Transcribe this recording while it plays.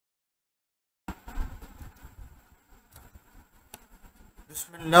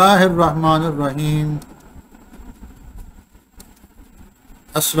Bismillahirrahmanirrahim.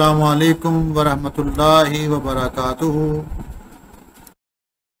 Assalamu alaikum wa rahmatullahi wa barakatuhu.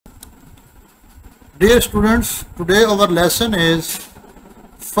 Dear students, today our lesson is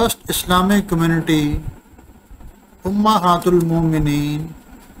First Islamic Community, Ummahatul Mumineen,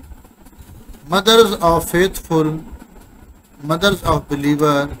 Mothers of Faithful, Mothers of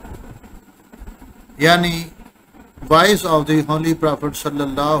Believer, yani wives of the Holy Prophet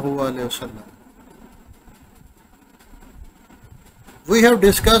Sallallahu Alaihi Wasallam. We have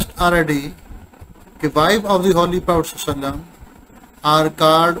discussed already that wives of the Holy Prophet Sallallahu are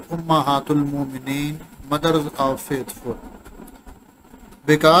called Ummahatul Mumineen, mothers of faithful,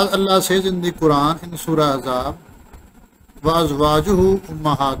 because Allah says in the Quran in Surah Azab, wa azwajuhu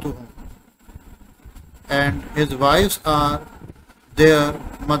ummahatuhum, and his wives are their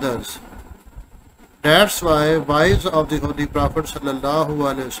mothers. That's why wives of the Holy Prophet Sallallahu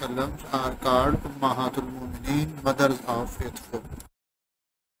Alaihi Wasallam are called Ummahatul Mumineen, mothers of faithful.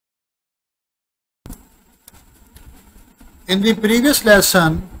 In the previous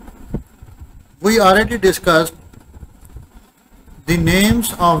lesson, we already discussed the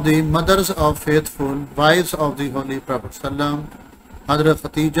names of the mothers of faithful, wives of the Holy Prophet Sallam: Hazrat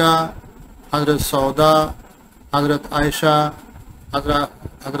Khatija, Hazrat Sawdah, Hazrat Aisha,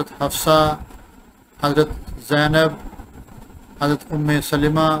 Hazrat Hafsa, Hazrat Zainab, Hazrat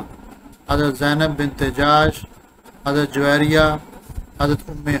Salima, Hazrat Zainab bint Jahsh, Hazrat Juwairiya, Hazrat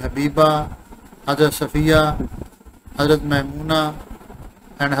Habiba, Hazrat Safiya, Hazrat Maimuna,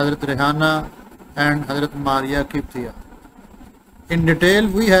 and Hazrat Rehana, and Hazrat Maria Qibtiya. In detail,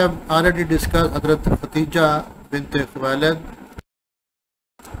 we have already discussed Hazrat Khatija bint Khuwailid.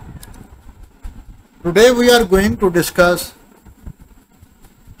 Today we are going to discuss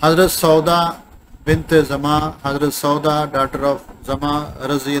Hazrat Sawdah bint Zama, Hazrat Sawdah, daughter of Zama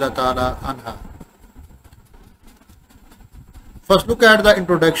Raziyallahu Ta'ala Anha. First, look at the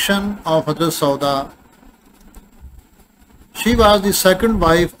introduction of Hazrat Sawdah. She was the second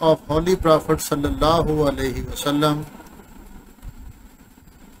wife of Holy Prophet Sallallahu Alaihi Wasallam.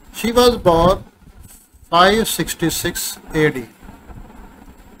 She was born 566 AD.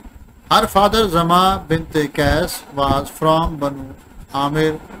 Her father Zama bint Qais was from Banu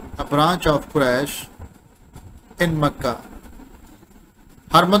Amir, a branch of Quraysh in Mecca.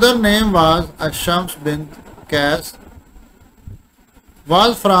 Her mother name was Ashams bint Qais,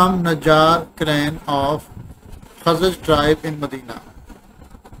 was from Najjar clan of Hazrat tribe in Medina.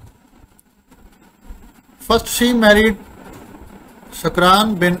 First she married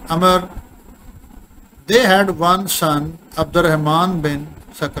Sakran bin Amr. They had one son, Abdurrahman bin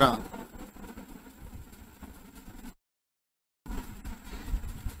Sakran.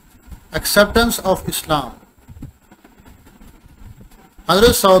 Acceptance of Islam.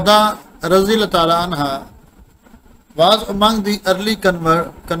 Hazrat Sawdah Raziyallahu Ta'ala Anha was among the early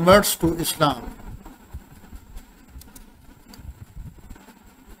converts to Islam.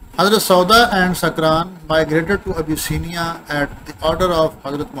 Hazrat Sawdah and Sakran migrated to Abyssinia at the order of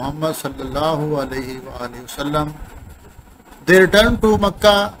Hazrat Muhammad Sallallahu Alaihi Wasallam. They returned to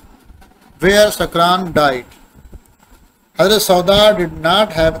Mecca, where Sakran died. Hazrat Sawdah did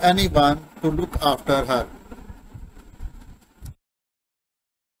not have anyone to look after her.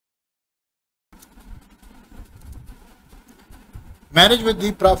 Marriage with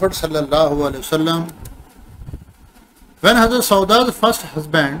the Prophet Sallallahu Alaihi Wasallam. When Hazrat Sawdah's first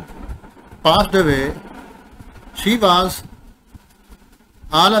husband passed away, she was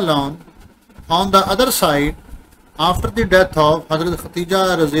all alone. On the other side, after the death of Hazrat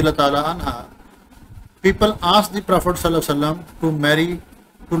Khatija Raziyallahu Ta'ala Anha, people asked the Prophet ﷺ to marry,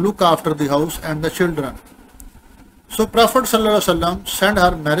 to look after the house and the children. So Prophet ﷺ sent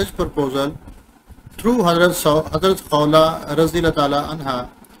her marriage proposal through Hazrat Khawla Raziyallahu Ta'ala Anha,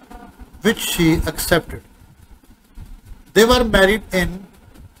 which she accepted. They were married in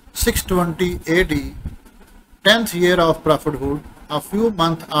 620 AD, 10th year of prophethood, a few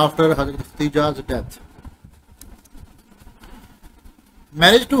months after Hazrat Khatija's death.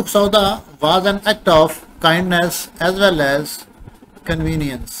 Marriage to Sawdah was an act of kindness as well as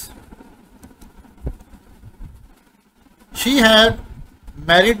convenience. She had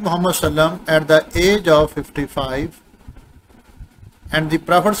married Muhammad Sallam at the age of 55, and the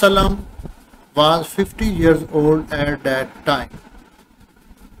Prophet Sallam was 50 years old at that time.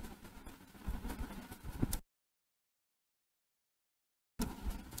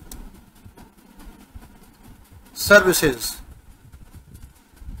 Services.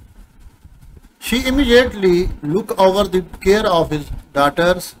 She immediately looked over the care of his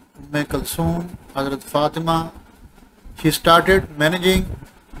daughters, Kulthum, Hazrat Fatima. she started managing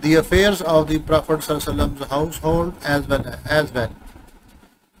the affairs of the Prophet ﷺ's household as well.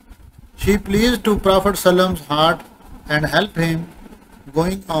 She pleased to Prophet ﷺ's heart and helped him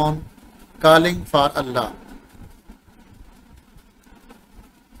going on calling for Allah.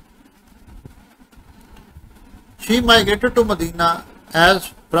 She migrated to Medina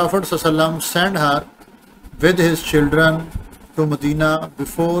as Prophet ﷺ sent her with his children to Medina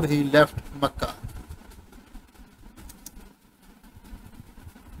before he left Mecca.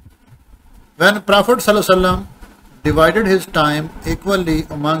 When Prophet ﷺ divided his time equally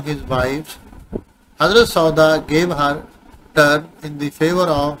among his wives, Hazrat Sawdah gave her turn in the favor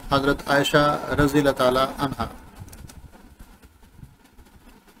of Hazrat Aisha Razila Ta'ala Anha.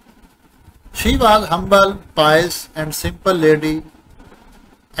 She was humble, pious and simple lady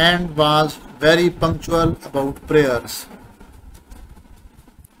and was very punctual about prayers.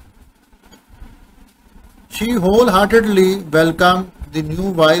 She wholeheartedly welcomed the new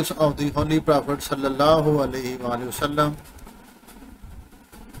wives of the Holy Prophet Sallallahu Alaihi Wasallam.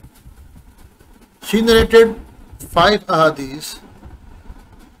 She narrated 5 ahadith.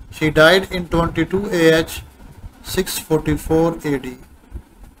 She died in 22 AH 644 AD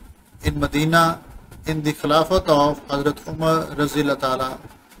in Medina in the Khilafat of Hazrat Umar Razila Ta'ala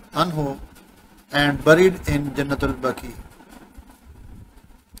Anhu and buried in Jannatul Baqi.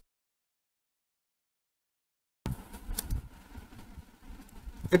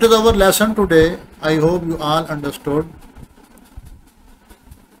 It is our lesson today. I hope you all understood.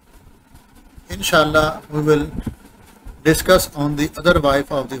 Inshallah, we will discuss on the other wife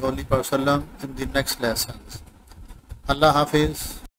of the Holy Prophet in the next lessons. Allah Hafiz.